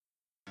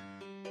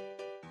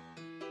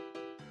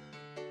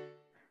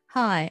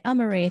Hi, I'm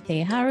Maria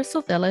Theoharis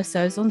of Velo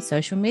Sews on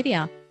social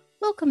media.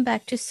 Welcome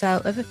back to Sew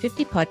Over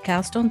 50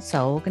 podcast on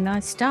Sew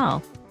Organised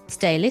Style.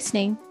 Stay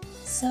listening.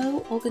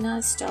 Sew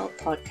Organised Style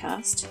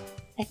podcast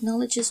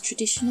acknowledges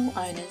traditional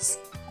owners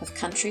of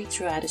country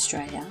throughout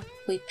Australia.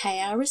 We pay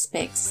our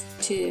respects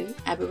to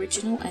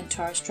Aboriginal and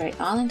Torres Strait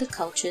Islander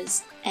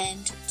cultures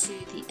and to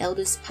the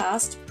elders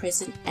past,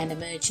 present and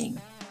emerging.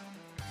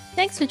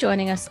 Thanks for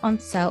joining us on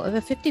Sew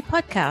Over 50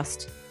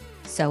 podcast.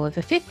 Sew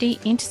Over 50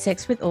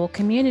 intersects with all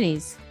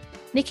communities.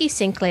 Nikki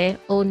Sinclair,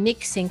 or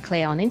Nick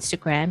Sinclair on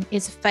Instagram,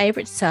 is a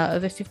favourite Sew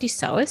Over 50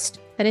 sewist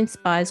that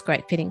inspires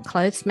great fitting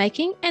clothes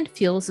making and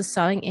fuels the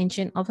sewing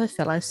engine of her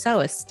fellow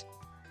sewist.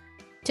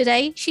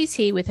 Today, she's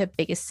here with her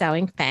biggest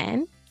sewing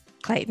fan,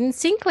 Clayton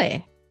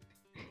Sinclair.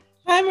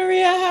 Hi,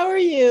 Maria. How are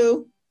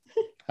you?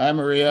 Hi,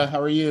 Maria.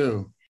 How are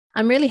you?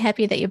 I'm really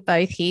happy that you're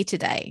both here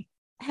today.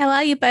 How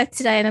are you both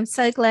today? And I'm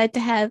so glad to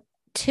have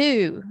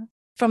two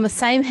from the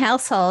same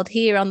household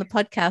here on the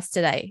podcast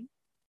today.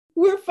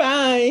 We're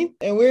fine,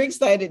 and we're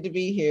excited to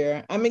be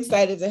here. I'm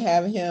excited to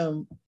have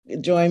him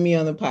join me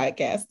on the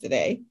podcast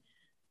today.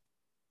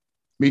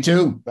 Me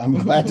too. I'm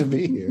glad to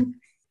be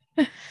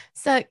here.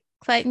 So,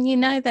 Clayton, you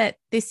know that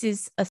this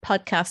is a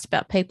podcast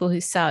about people who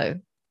sew.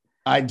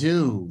 I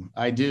do.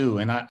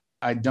 And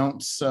I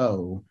don't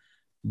sew,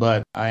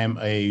 but I am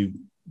a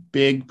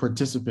big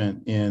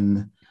participant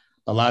in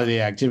a lot of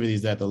the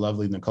activities that the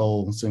lovely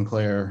Nicole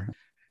Sinclair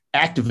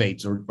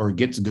activates or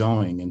gets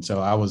going. And so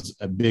I was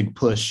a big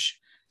push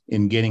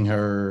in getting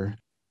her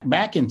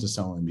back into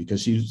sewing because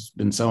she's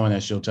been sewing,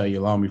 as she'll tell you,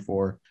 long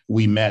before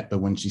we met. But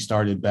when she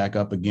started back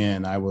up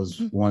again, I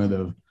was one of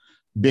the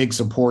big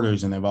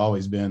supporters and have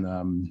always been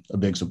a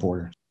big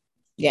supporter.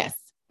 Yes.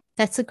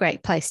 That's a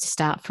great place to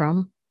start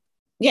from.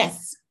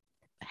 Yes.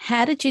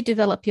 How did you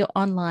develop your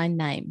online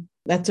name?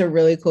 That's a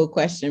really cool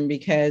question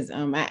because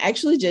I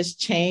actually just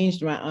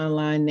changed my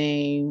online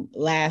name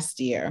last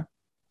year.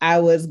 I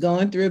was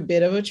going through a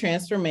bit of a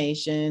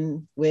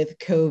transformation with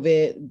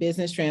COVID,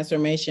 business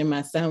transformation.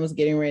 My son was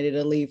getting ready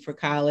to leave for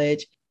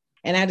college,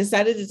 and I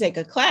decided to take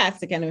a class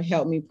to kind of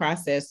help me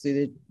process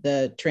through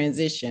the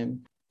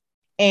transition.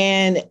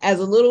 And as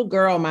a little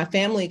girl, my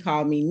family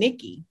called me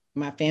Nikki.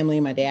 My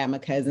family, my dad, my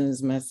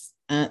cousins, my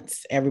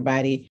aunts,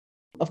 everybody.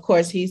 Of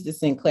course, he's the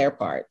Sinclair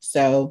part.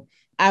 So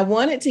I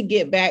wanted to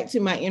get back to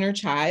my inner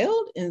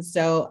child. And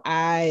so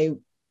I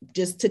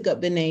just took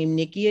up the name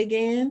Nikki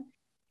again.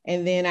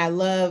 And then I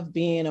love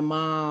being a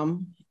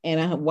mom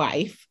and a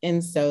wife.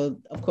 And so,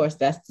 of course,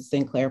 that's the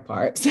Sinclair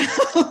part. So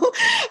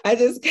I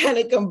just kind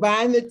of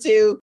combined the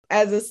two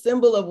as a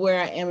symbol of where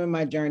I am in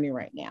my journey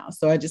right now.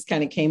 So I just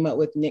kind of came up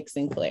with Nick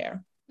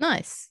Sinclair.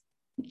 Nice.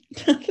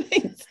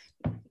 Thanks.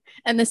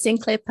 And the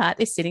Sinclair part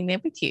is sitting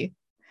there with you.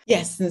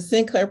 Yes, the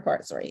Sinclair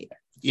part's right here.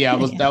 Yeah,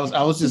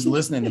 I was just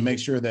listening to make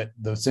sure that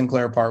the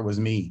Sinclair part was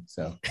me.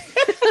 So.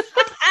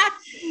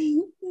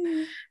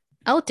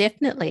 Oh,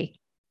 definitely.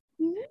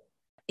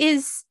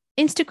 Is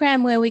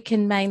Instagram where we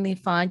can mainly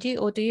find you,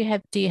 or do you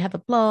have a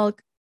blog?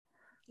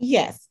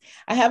 Yes,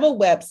 I have a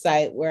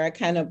website where I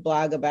kind of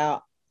blog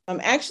about,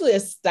 I'm actually a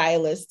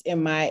stylist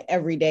in my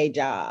everyday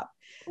job.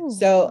 Ooh.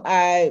 So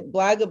I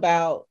blog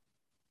about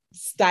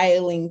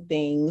styling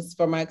things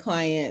for my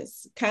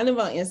clients, kind of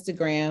on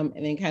Instagram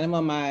and then kind of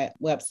on my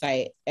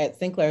website at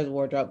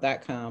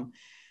sinclairswardrobe.com.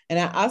 And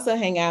I also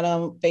hang out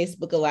on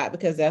Facebook a lot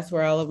because that's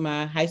where all of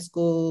my high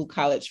school,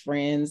 college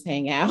friends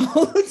hang out.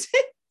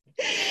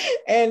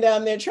 And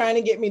they're trying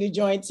to get me to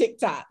join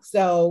TikTok.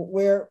 So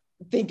we're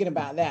thinking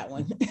about that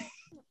one.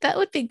 That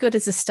would be good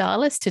as a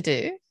stylist to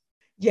do.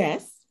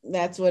 Yes,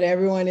 that's what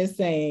everyone is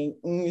saying.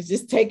 It's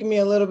just taking me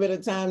a little bit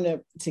of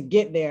time to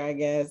get there, I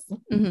guess.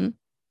 Mm-hmm.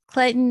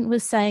 Clayton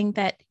was saying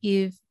that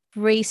you've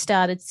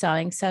restarted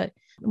sewing. So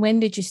when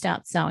did you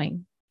start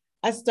sewing?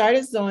 I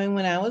started sewing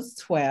when I was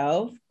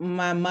 12.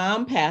 My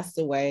mom passed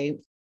away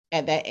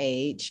at that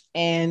age.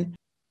 And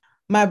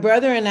my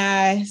brother and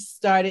I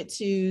started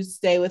to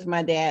stay with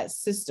my dad's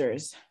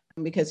sisters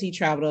because he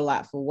traveled a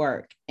lot for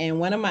work. And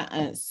one of my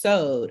aunts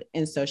sewed.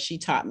 And so she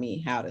taught me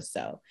how to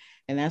sew.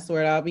 And that's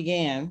where it all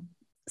began.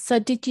 So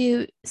did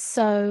you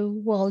sew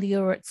while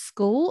you were at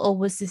school, or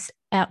was this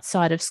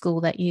outside of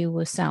school that you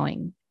were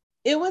sewing?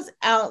 It was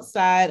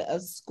outside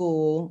of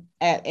school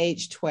at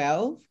age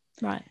 12.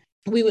 Right.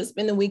 We would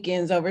spend the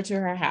weekends over to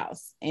her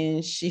house,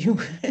 and she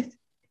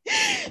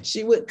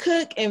would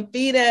cook and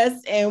feed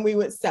us, and we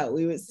would sew.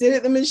 We would sit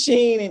at the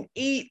machine and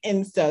eat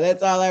and sew.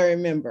 That's all I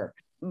remember.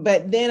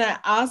 But then I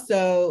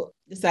also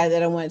decided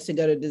that I wanted to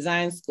go to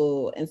design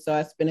school. And so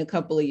I spent a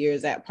couple of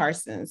years at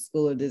Parsons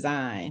School of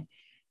Design.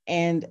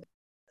 And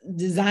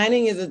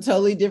designing is a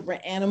totally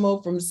different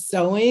animal from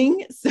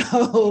sewing.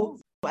 So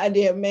I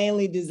did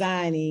mainly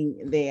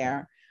designing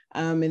there.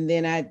 And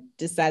then I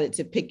decided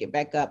to pick it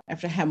back up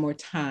after I had more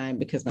time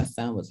because my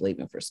son was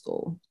leaving for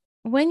school.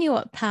 When you were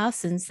at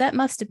Parsons, that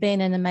must have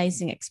been an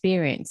amazing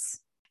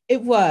experience.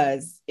 It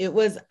was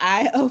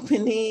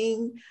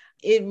eye-opening.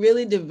 It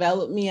really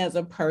developed me as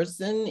a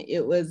person.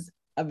 It was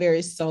a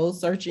very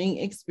soul-searching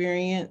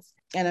experience.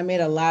 And I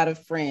made a lot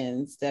of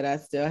friends that I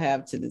still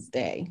have to this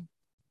day.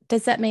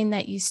 Does that mean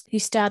that you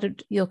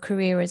started your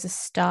career as a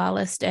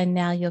stylist and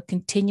now you're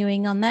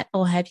continuing on that,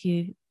 or have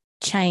you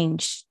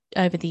changed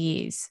over the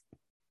years?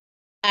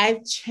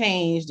 I've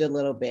changed a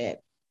little bit.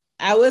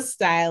 I was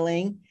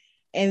styling,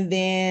 and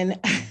then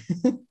I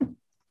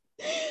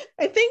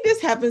think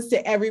this happens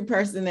to every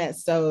person that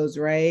sews,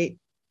 right?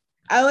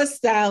 I was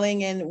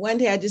styling, and one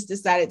day I just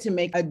decided to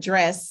make a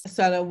dress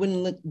so that I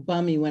wouldn't look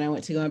bummy when I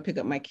went to go and pick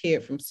up my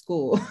kid from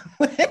school.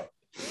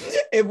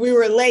 If we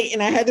were late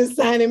and I had to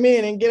sign him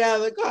in and get out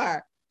of the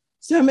car.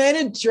 So I made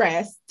a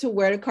dress to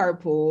wear to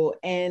carpool,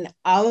 and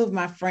all of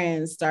my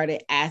friends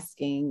started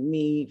asking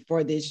me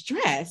for this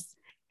dress.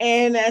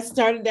 And I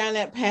started down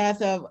that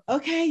path of,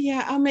 okay,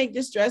 yeah, I'll make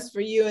this dress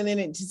for you. And then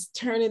it just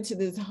turned into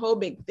this whole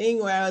big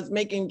thing where I was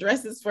making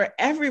dresses for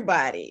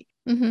everybody.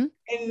 Mm-hmm.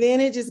 And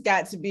then it just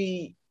got to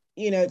be,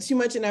 too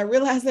much. And I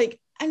realized, like,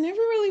 I never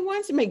really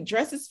wanted to make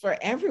dresses for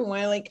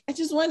everyone. Like, I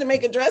just wanted to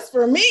make a dress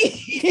for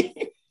me.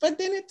 But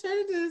then it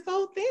turned into this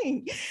whole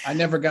thing. I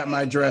never got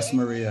my dress,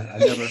 Maria. I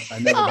never got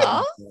my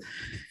dress.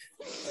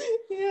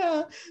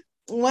 Yeah.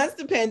 Once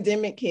the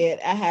pandemic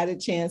hit, I had a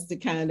chance to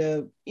kind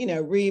of,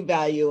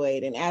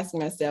 reevaluate and ask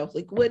myself,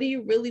 like, what do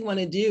you really want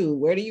to do?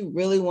 Where do you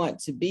really want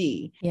to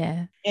be?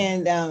 Yeah.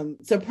 And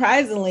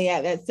surprisingly,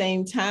 at that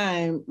same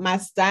time, my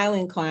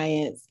styling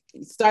clients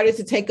started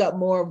to take up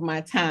more of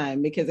my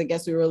time because I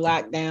guess we were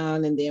locked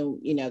down, and then,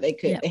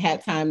 they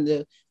had time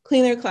to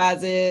clean their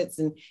closets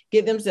and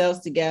get themselves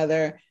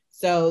together.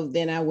 So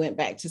then I went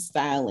back to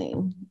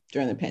styling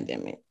during the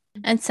pandemic.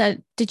 And so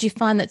did you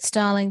find that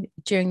styling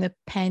during the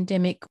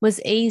pandemic was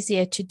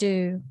easier to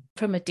do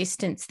from a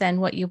distance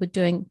than what you were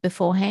doing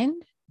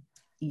beforehand?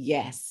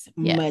 Yes,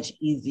 much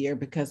easier,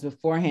 because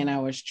beforehand I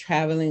was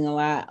traveling a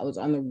lot. I was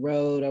on the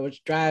road. I was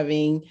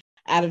driving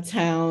out of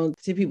town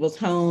to people's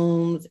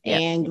homes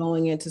and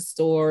going into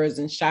stores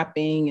and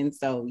shopping. And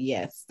so,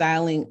 yes,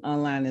 styling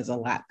online is a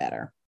lot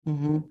better.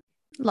 Mm-hmm.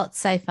 A lot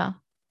safer.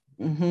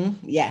 Mm-hmm.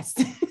 Yes.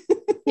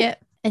 Yeah.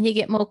 And you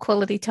get more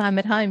quality time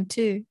at home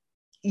too.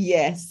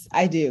 Yes,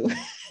 I do.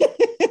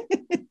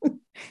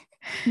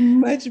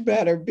 Much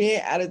better.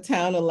 Being out of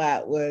town a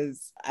lot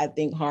was, I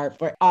think, hard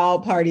for all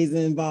parties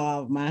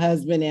involved, my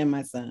husband and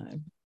my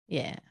son.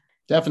 Yeah.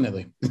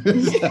 Definitely.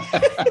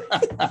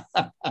 I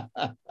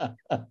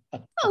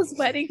was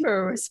waiting for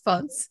a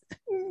response.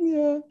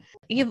 Yeah.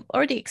 You've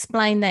already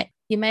explained that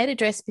you made a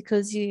dress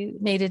because you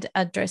needed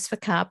a dress for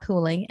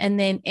carpooling, and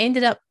then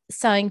ended up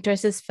sewing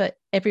dresses for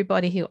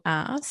everybody who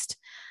asked.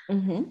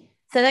 Mm-hmm.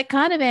 So that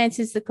kind of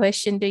answers the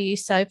question, do you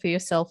sew for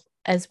yourself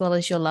as well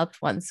as your loved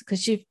ones?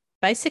 Because you've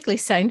basically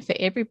sewn for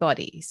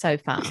everybody so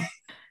far.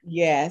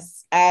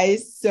 Yes, I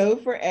sew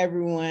for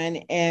everyone.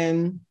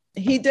 And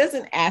he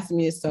doesn't ask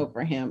me to sew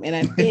for him. And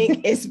I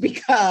think it's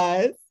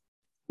because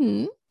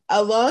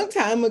a long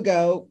time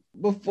ago,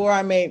 before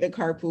I made the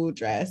carpool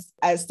dress,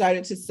 I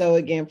started to sew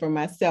again for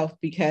myself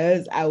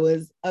because I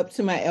was up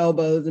to my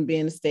elbows in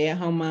being a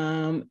stay-at-home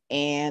mom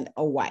and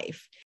a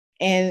wife.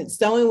 And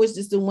sewing was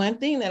just the one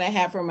thing that I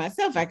had for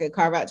myself. I could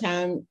carve out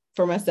time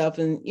for myself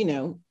and,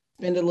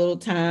 spend a little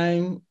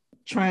time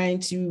trying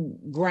to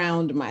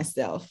ground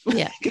myself.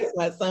 Yeah. Because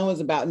my son was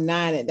about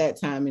 9 at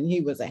that time and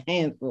he was a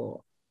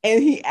handful.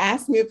 And he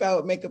asked me if I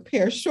would make a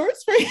pair of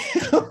shorts for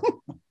him.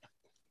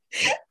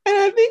 And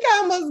I think I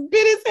almost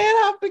bit his head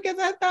off because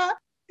I thought,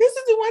 this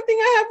is the one thing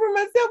I have for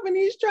myself and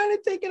he's trying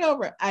to take it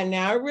over. I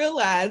now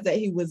realize that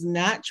he was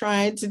not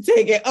trying to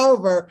take it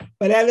over,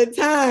 but at the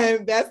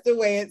time, that's the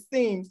way it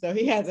seemed. So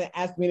he hasn't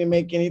asked me to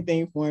make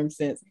anything for him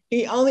since.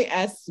 He only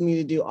asks me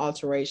to do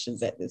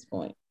alterations at this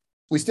point.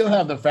 We still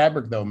have the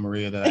fabric though,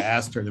 Maria, that I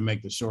asked her to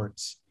make the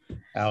shorts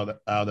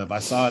out of. I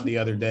saw it the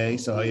other day,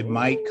 so it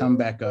might come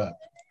back up.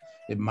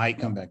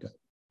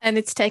 And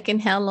it's taken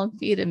how long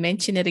for you to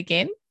mention it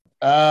again?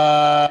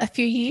 A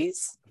few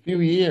years.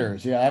 Few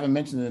years. Yeah, I haven't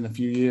mentioned it in a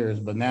few years,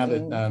 but now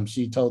that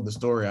she told the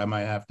story, I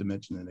might have to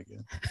mention it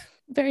again.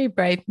 Very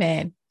brave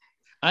man.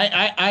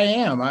 I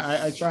am.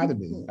 I try to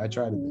be.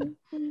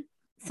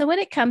 So when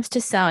it comes to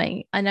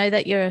sewing, I know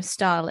that you're a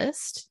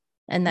stylist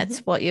and that's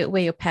where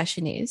your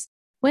passion is.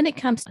 When it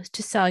comes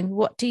to sewing,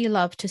 what do you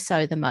love to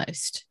sew the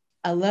most?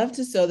 I love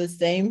to sew the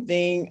same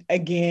thing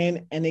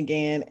again and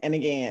again and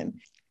again.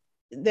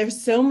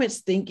 There's so much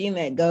thinking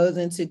that goes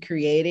into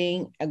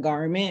creating a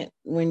garment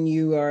when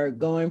you are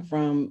going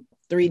from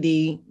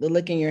 3D, the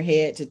look in your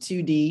head, to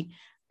 2D,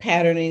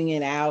 patterning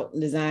it out,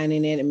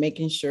 designing it, and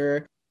making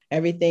sure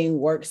everything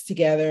works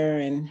together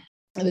and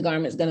the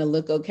garment's going to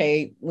look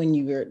okay when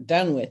you're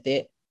done with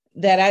it.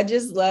 That I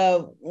just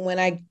love when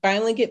I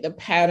finally get the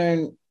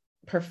pattern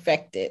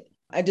perfected.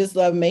 I just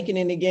love making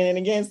it again and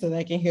again so that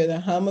I can hear the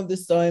hum of the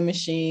sewing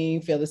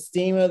machine, feel the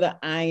steam of the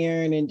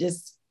iron, and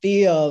just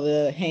feel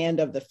the hand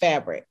of the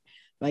fabric.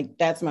 Like,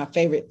 that's my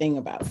favorite thing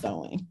about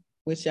sewing,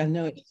 which I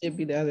know it should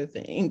be the other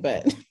thing,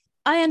 but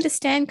I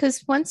understand,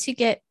 because once you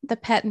get the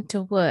pattern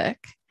to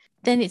work,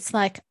 then it's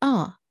like,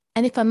 oh,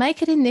 and if I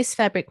make it in this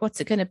fabric, what's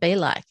it going to be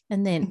like?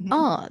 And then,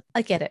 oh,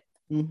 I get it.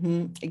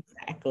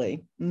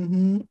 Exactly.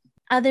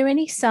 Are there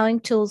any sewing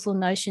tools or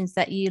notions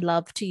that you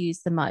love to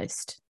use the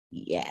most?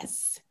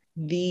 Yes.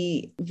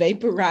 the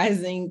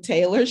vaporizing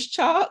tailor's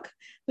chalk,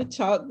 the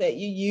chalk that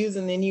you use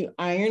and then you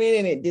iron it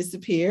and it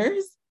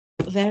disappears.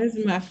 That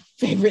is my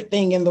favorite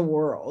thing in the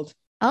world.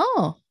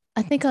 Oh,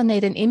 I think I'll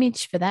need an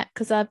image for that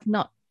because I've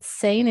not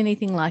seen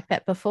anything like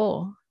that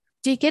before.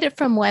 Do you get it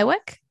from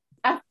Waywick?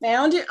 I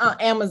found it on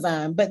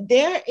Amazon, but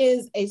there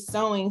is a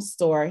sewing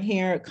store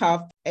here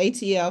called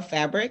ATL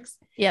Fabrics.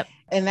 Yep.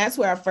 And that's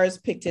where I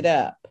first picked it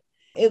up.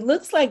 It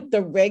looks like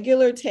the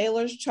regular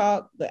tailor's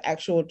chalk, the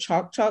actual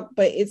chalk,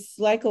 but it's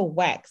like a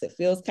wax. It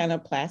feels kind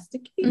of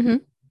plasticky. Mm-hmm.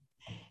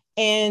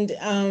 And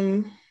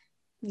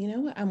you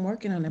know what? I'm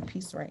working on a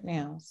piece right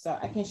now, so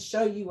I can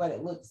show you what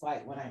it looks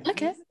like when I use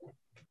it.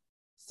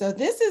 So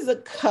this is a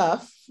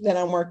cuff that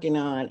I'm working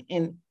on,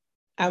 and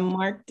I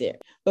marked it.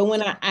 But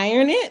when I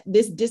iron it,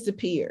 this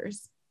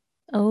disappears.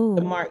 Oh,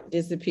 the mark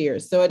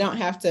disappears. So I don't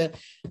have to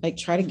like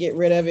try to get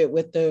rid of it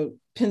with the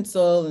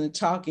pencil and the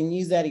chalk and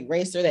use that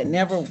eraser that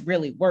never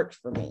really worked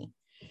for me.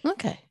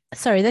 Okay.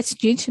 Sorry,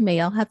 that's new to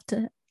me. I'll have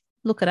to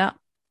look it up.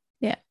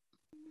 Yeah.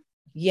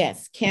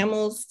 Yes,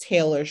 Camel's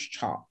Tailor's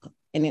Chalk,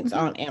 and it's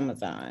on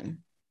Amazon.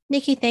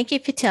 Nikki, thank you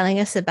for telling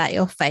us about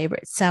your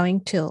favorite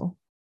sewing tool.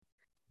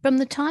 From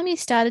the time you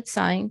started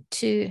sewing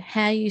to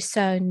how you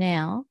sew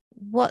now,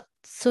 what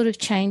sort of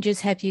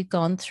changes have you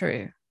gone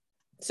through?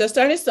 So I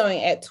started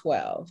sewing at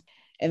 12,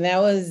 and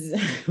that was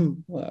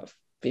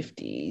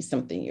 50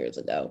 something years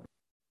ago.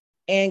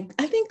 And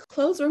I think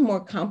clothes were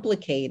more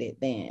complicated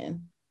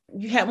then.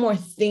 You had more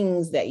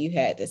things that you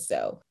had to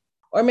sew.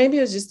 Or maybe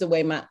it was just the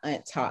way my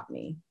aunt taught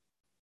me.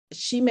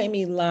 She made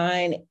me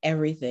line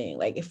everything.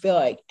 Like it felt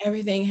like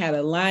everything had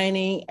a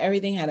lining,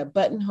 everything had a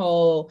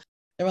buttonhole.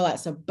 There were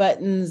lots of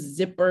buttons,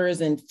 zippers,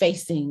 and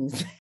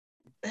facings.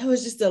 That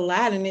was just a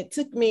lot. And it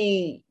took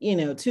me,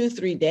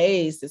 2-3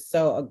 days to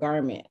sew a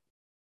garment.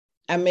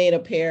 I made a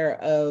pair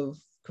of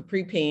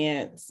capri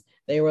pants.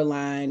 They were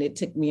lined. It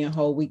took me a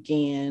whole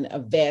weekend. A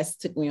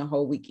vest took me a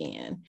whole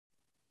weekend.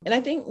 And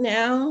I think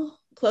now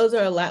clothes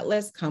are a lot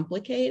less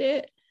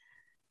complicated.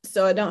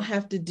 So I don't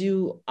have to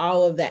do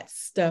all of that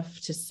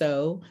stuff to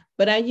sew,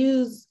 but I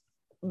use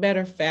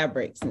better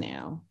fabrics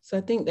now. So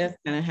I think that's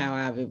kind of how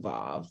I've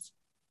evolved.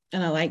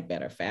 And I like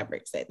better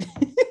fabrics at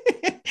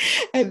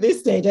this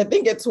stage. I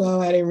think at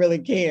 12, I didn't really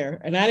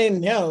care. And I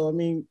didn't know. I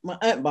mean, my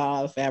aunt bought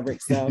all the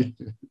fabrics, so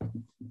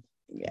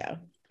yeah.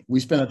 We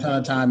spent a ton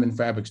of time in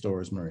fabric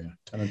stores, Maria.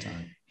 A ton of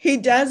time. He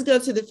does go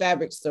to the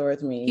fabric store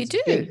with me. You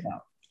do?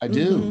 I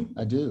do.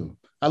 I do.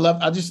 I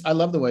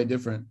love the way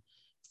different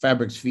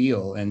fabrics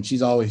feel. And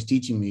she's always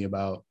teaching me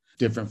about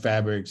different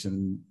fabrics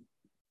and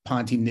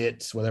Ponte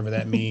knits, whatever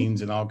that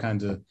means, and all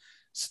kinds of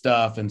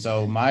stuff. And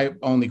so my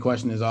only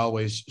question is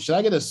always, should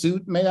I get a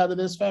suit made out of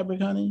this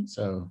fabric, honey?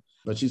 So,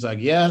 but she's like,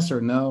 yes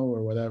or no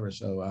or whatever.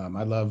 So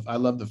I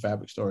love the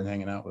fabric store and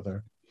hanging out with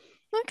her.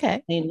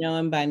 Okay. They know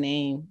him by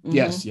name. Mm-hmm.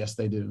 Yes,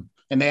 they do.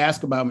 And they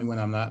ask about me when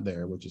I'm not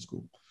there, which is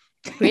cool.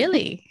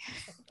 Really?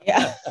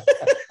 Yeah.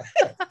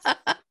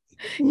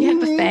 You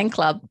have a fan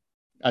club.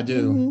 I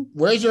do. Mm-hmm.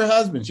 Where's your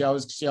husband? She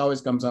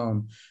always comes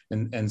home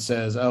and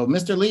says, oh,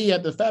 Mr. Lee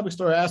at the fabric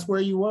store asked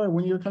where you were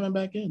when you were coming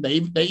back in.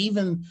 They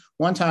even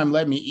one time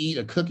let me eat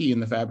a cookie in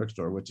the fabric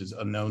store, which is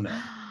a no-no,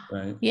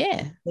 right?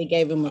 Yeah. They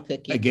gave him a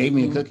cookie. They gave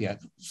me a cookie.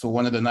 So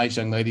one of the nice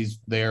young ladies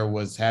there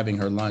was having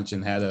her lunch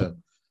and had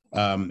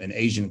an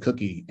Asian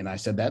cookie. And I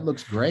said, that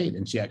looks great.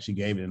 And she actually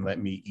gave it and let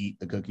me eat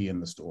the cookie in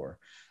the store.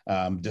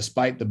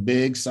 Despite the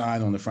big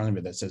sign on the front of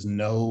it that says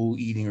no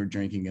eating or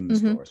drinking in the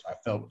store. So I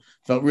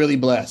felt really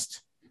blessed.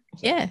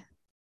 Yeah.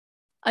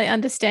 I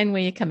understand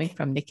where you're coming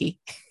from,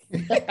 Nikki.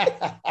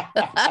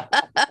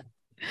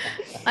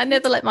 I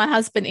never let my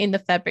husband in the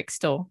fabric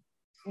store.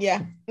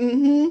 Yeah.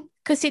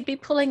 Because he'd be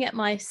pulling at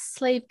my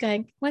sleeve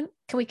going, when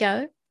can we go?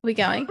 Are we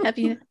going? Have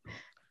you?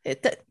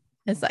 It's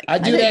like, I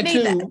do that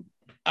too. That.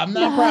 I'm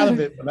not proud of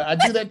it, but I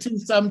do that too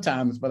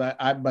sometimes, but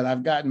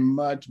I've gotten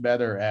much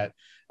better at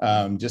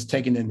just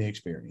taking in the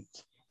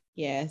experience.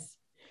 Yes.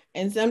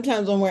 And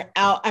sometimes when we're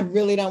out, I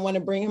really don't want to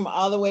bring him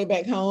all the way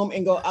back home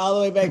and go all the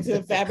way back to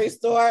the fabric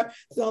store.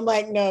 So I'm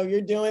like, no, you're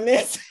doing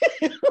this.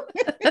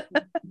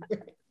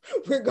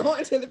 We're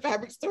going to the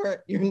fabric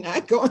store. You're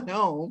not going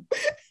home.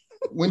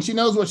 When she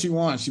knows what she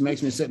wants, she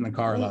makes me sit in the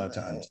car a lot of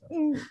times.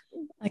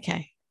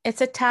 Okay.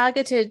 It's a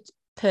targeted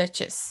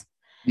purchase.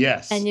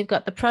 Yes. And you've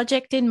got the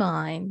project in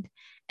mind,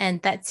 and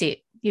that's it.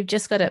 You've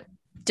just got to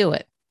do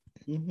it.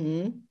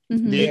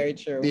 Very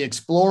true. The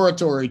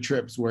exploratory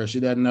trips where she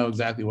doesn't know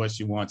exactly what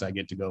she wants, I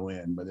get to go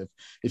in. But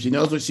if she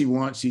knows what she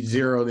wants, she's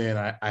zeroed in.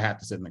 I have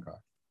to sit in the car.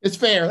 It's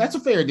fair. That's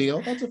a fair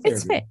deal. That's a fair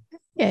deal. Fair.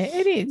 Yeah,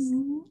 it is.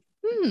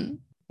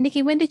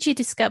 Nikki, when did you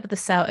discover the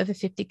Sew Over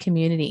 50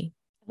 community?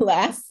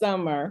 Last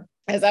summer,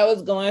 as I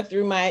was going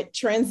through my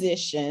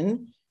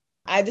transition,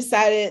 I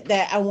decided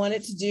that I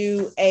wanted to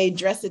do a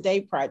dress a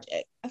day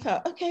project. I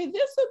thought, okay,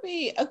 this would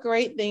be a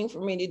great thing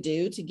for me to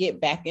do to get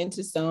back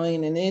into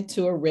sewing and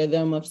into a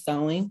rhythm of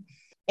sewing.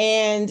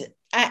 And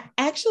I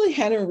actually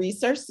hadn't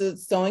researched the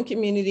sewing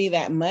community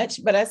that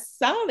much, but I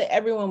saw that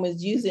everyone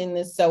was using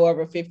this Sew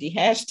Over 50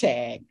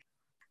 hashtag.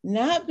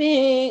 not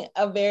being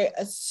a very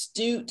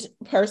astute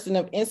person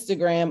of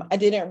Instagram, I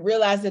didn't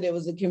realize that it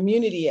was a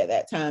community at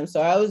that time.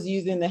 So I was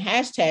using the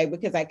hashtag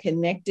because I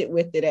connected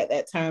with it at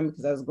that time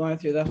because I was going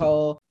through the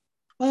whole,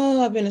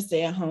 oh, I've been a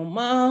stay-at-home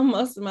mom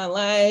most of my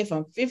life.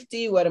 I'm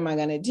 50. What am I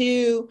going to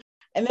do?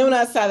 And then when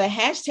I saw the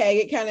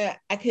hashtag,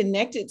 I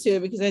connected to it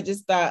because I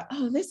just thought,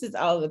 oh, this is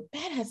all the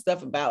badass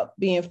stuff about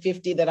being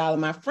 50 that all of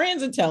my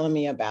friends are telling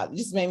me about. It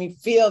just made me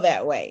feel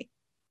that way.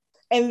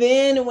 And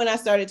then when I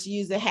started to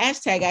use the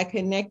hashtag, I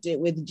connected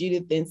with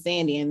Judith and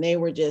Sandy, and they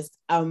were just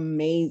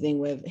amazing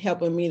with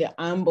helping me to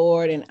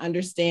onboard and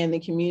understand the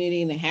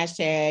community and the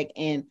hashtag,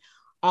 and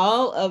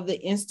all of the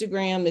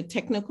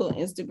technical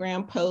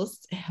Instagram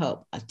posts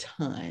help a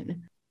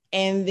ton.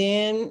 And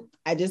then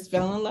I just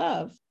fell in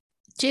love.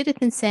 Judith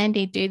and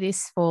Sandy do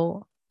this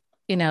for,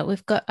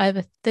 we've got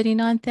over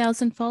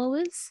 39,000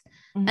 followers,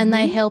 and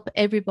they help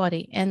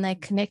everybody and they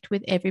connect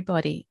with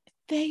everybody.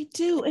 They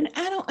do. And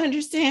I don't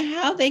understand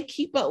how they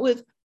keep up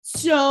with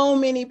so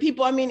many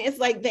people. I mean, it's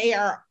like they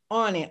are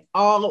on it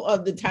all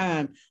of the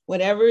time.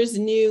 Whatever is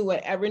new,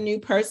 whatever new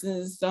person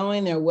is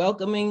sewing, they're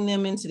welcoming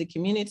them into the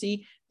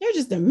community. They're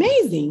just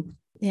amazing.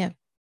 Yeah,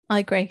 I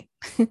agree.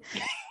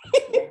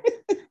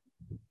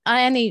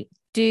 I only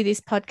do this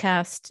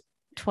podcast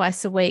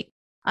twice a week.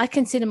 I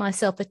consider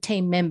myself a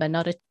team member,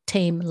 not a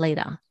team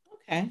leader.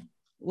 Okay.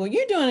 Well,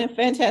 you're doing a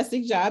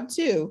fantastic job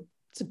too.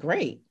 It's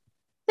great.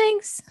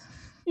 Thanks.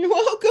 You're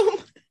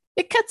welcome.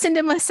 It cuts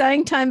into my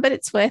sewing time, but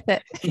it's worth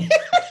it. It's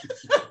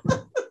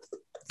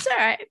all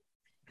right.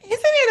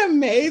 Isn't it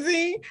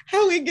amazing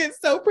how we get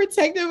so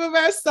protective of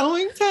our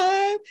sewing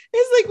time?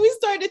 It's like we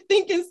started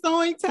thinking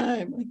sewing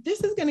time. Like,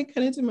 this is going to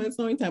cut into my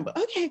sewing time, but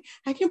okay,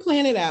 I can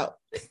plan it out.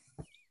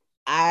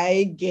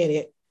 I get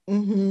it.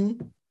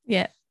 Mm-hmm.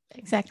 Yeah,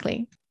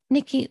 exactly.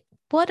 Nikki,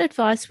 what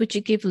advice would you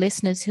give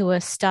listeners who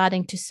are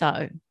starting to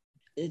sew?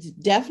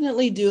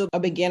 Definitely do a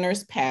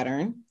beginner's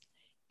pattern,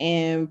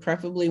 and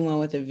preferably one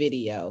with a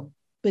video,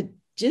 but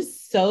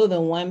just sew the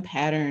one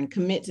pattern,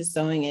 commit to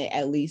sewing it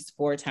at least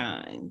 4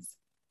 times.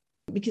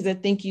 Because I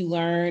think you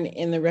learn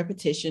in the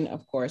repetition,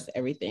 of course,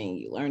 everything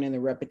you learn in the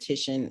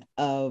repetition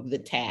of the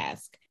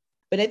task.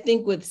 But I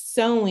think with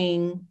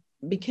sewing,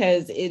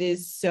 because it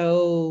is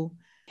so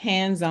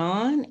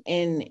hands-on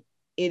and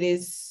it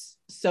is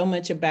so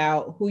much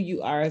about who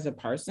you are as a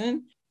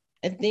person,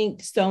 I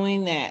think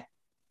sewing that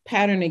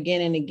pattern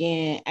again and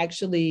again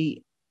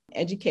actually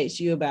educates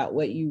you about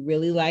what you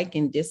really like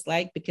and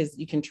dislike, because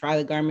you can try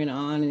the garment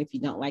on, and if you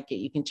don't like it,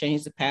 you can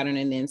change the pattern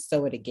and then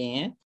sew it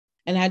again.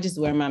 And I just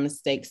wear my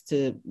mistakes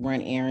to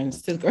run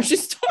errands to the grocery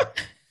store.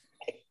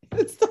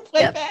 Stuff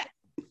like that.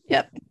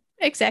 Yep,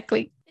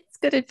 exactly. It's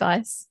good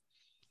advice.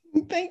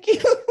 Thank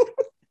you.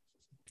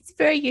 It's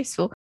very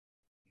useful.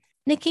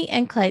 Nikki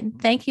and Clayton,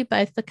 thank you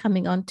both for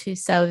coming on to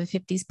Sew Over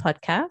 50's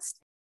podcast.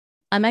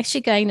 I'm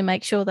actually going to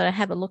make sure that I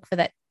have a look for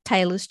that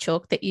tailor's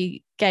chalk that you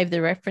gave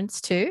the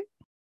reference to.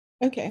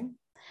 Okay.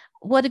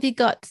 What have you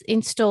got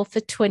in store for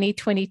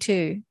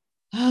 2022?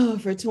 Oh,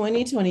 for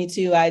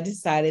 2022, I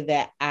decided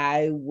that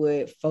I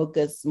would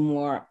focus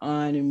more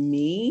on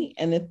me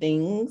and the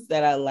things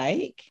that I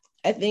like.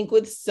 I think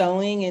with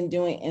sewing and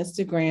doing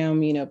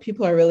Instagram,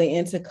 people are really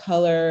into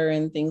color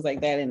and things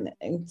like that.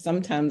 And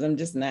sometimes I'm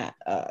just not,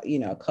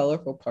 a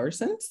colorful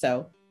person.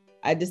 So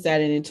I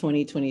decided in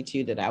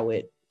 2022 that I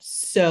would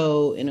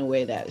sew in a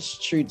way that is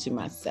true to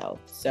myself.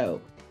 So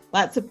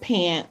lots of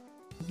pant,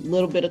 a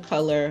little bit of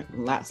color,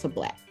 lots of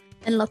black.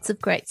 And lots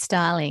of great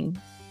styling.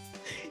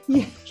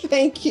 Yeah,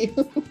 thank you.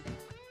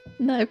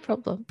 No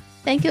problem.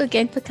 Thank you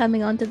again for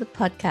coming on to the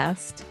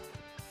podcast.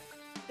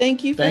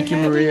 Thank you for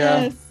having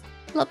Maria. us.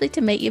 Lovely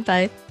to meet you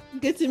both.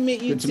 Good to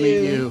meet you Good too. to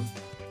meet you.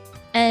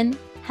 And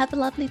have a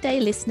lovely day,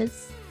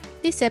 listeners.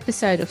 This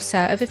episode of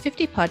Sew Over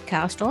 50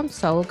 podcast on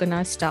Sew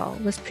Organised Style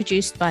was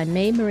produced by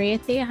me, Maria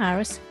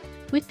Theoharis,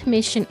 with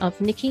permission of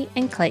Nikki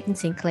and Clayton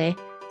Sinclair,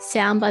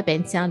 sound by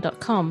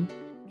bensound.com.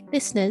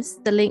 Listeners,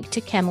 the link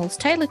to Camel's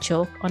Tailor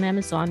Chalk on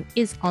Amazon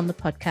is on the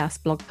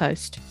podcast blog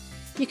post.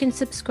 You can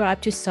subscribe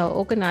to Sew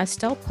Organised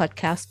Style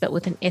podcast, but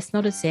with an S,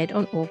 not a Z,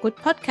 on all good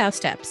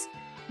podcast apps.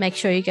 Make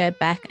sure you go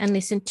back and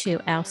listen to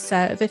our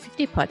Sew Over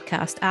 50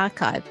 podcast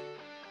archive.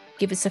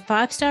 Give us a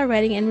 5-star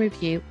rating and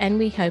review, and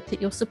we hope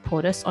that you'll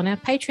support us on our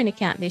Patreon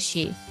account this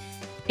year.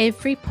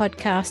 Every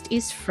podcast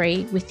is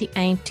free with the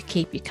aim to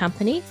keep you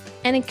company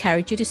and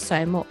encourage you to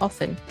sew more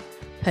often.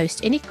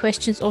 Post any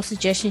questions or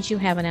suggestions you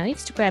have on our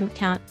Instagram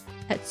account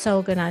at Sew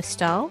Organised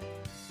Style,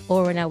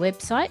 or on our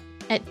website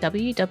at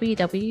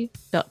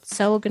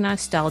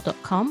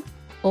www.seworganisedstyle.com,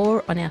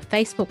 or on our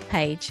Facebook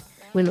page.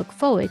 We look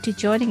forward to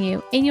joining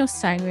you in your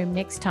sewing room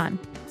next time.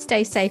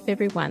 Stay safe,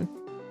 everyone.